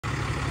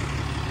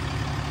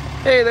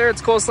Hey there, it's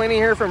Cole Slaney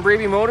here from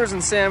Bravey Motors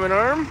and Salmon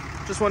Arm.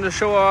 Just wanted to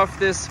show off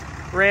this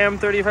Ram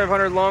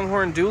 3500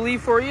 Longhorn dually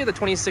for you, the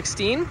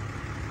 2016.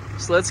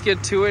 So let's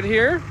get to it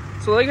here.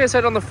 So like I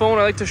said on the phone,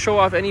 I like to show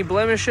off any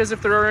blemishes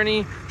if there are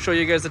any, show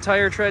you guys the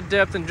tire tread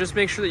depth, and just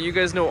make sure that you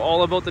guys know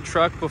all about the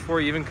truck before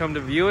you even come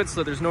to view it, so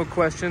that there's no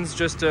questions,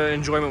 just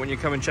enjoyment when you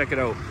come and check it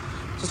out.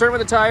 So starting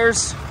with the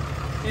tires,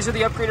 these are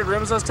the upgraded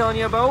rims I was telling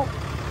you about.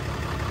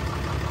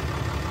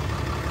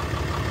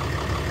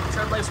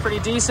 Tread life's pretty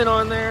decent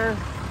on there.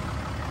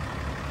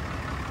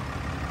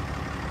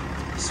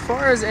 As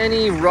far as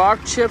any rock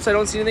chips, I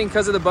don't see anything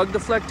because of the bug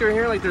deflector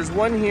here. Like there's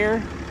one here.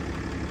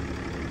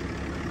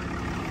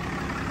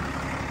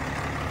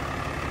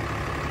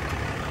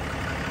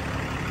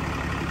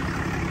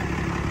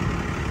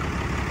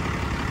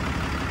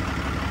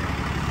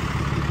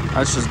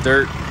 That's just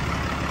dirt.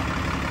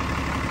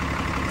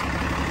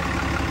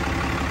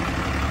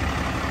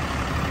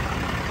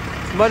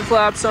 Mud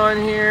flaps on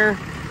here.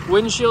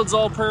 Windshield's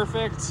all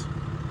perfect.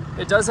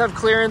 It does have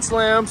clearance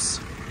lamps.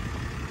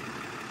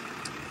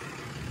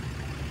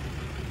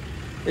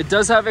 It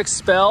does have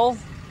expel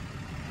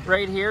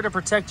right here to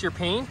protect your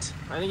paint.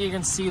 I think you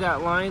can see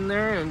that line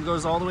there, and it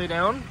goes all the way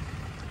down.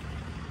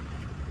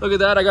 Look at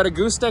that, I got a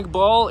gooseneck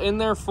ball in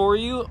there for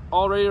you,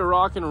 all ready to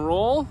rock and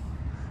roll.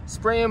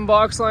 Spray and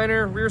box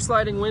liner, rear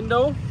sliding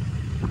window.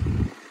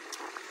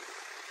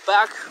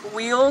 Back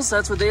wheels,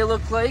 that's what they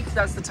look like.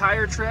 That's the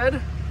tire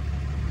tread.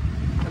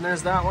 And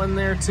there's that one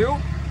there too.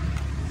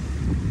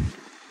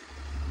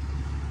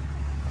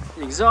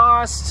 The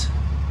exhaust.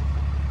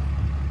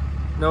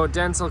 No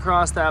dents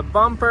across that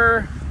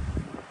bumper.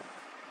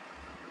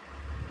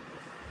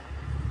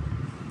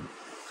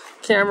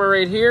 Camera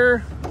right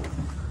here.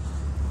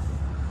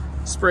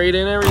 Sprayed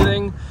in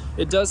everything.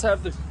 It does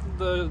have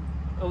the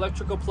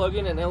electrical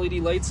plug-in and LED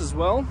lights as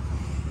well.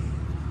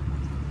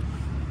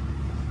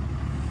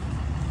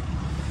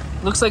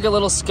 Looks like a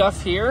little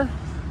scuff here.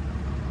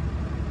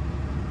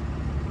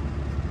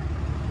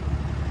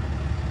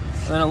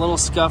 And a little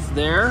scuff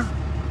there.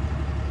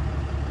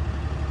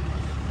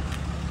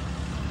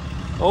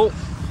 Oh,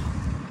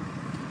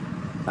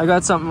 I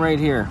got something right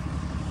here.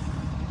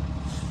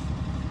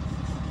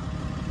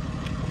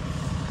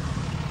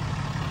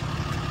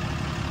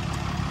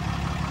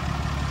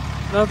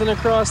 Nothing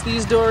across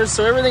these doors,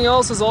 so everything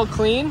else is all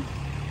clean.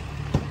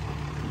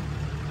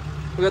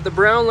 We got the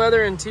brown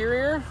leather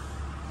interior.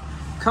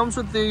 Comes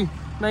with the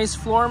nice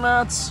floor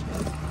mats.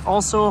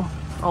 Also,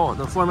 oh,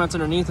 the floor mats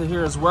underneath it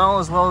here as well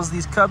as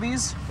these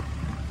cubbies.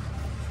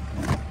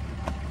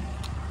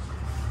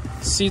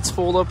 Seats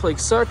fold up like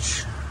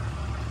such.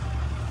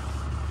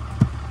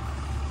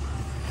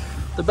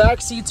 The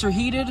back seats are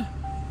heated.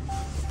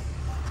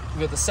 We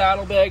got the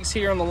saddlebags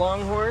here on the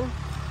Longhorn.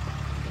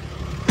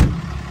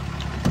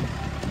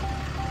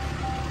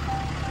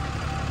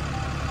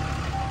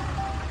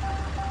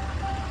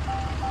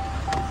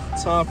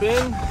 Let's hop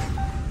in.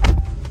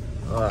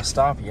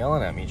 Stop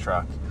yelling at me,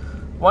 truck.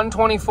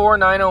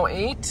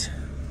 124,908.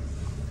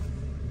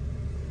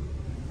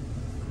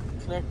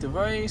 Connect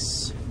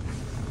device.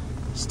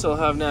 Still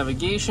have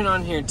navigation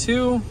on here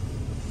too.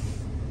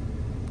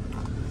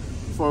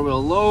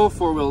 4-wheel low,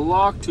 4-wheel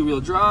lock,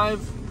 2-wheel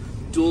drive,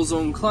 dual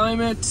zone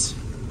climate,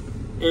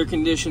 air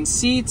conditioned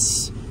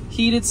seats,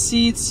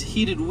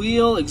 heated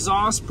wheel,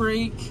 exhaust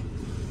brake,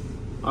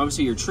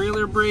 obviously your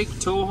trailer brake,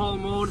 tow haul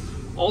mode,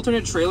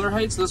 alternate trailer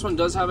height. So this one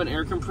does have an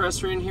air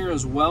compressor in here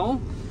as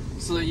well,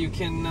 so that you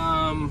can,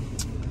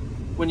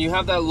 when you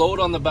have that load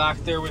on the back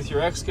there with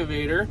your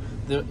excavator,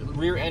 the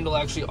rear end will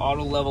actually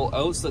auto level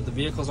out so that the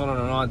vehicle's on an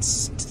odd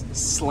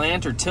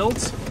slant or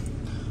tilt.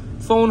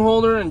 Phone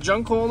holder and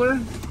junk holder.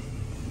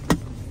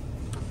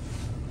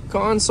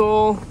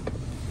 Console.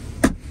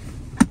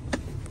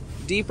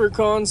 Deeper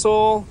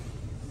console.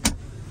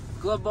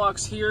 Glove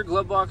box here,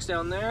 glove box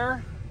down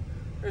there.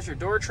 There's your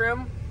door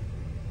trim.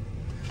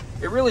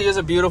 It really is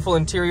a beautiful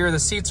interior. The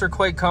seats are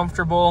quite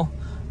comfortable.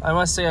 I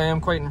must say I am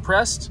quite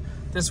impressed.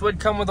 This would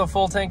come with a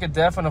full tank of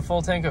DEF and a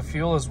full tank of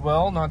fuel as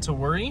well, not to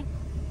worry.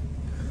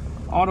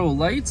 Auto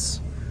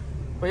lights.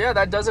 But yeah,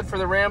 that does it for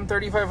the Ram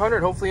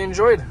 3500. Hopefully you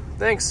enjoyed.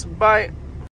 Thanks. Bye.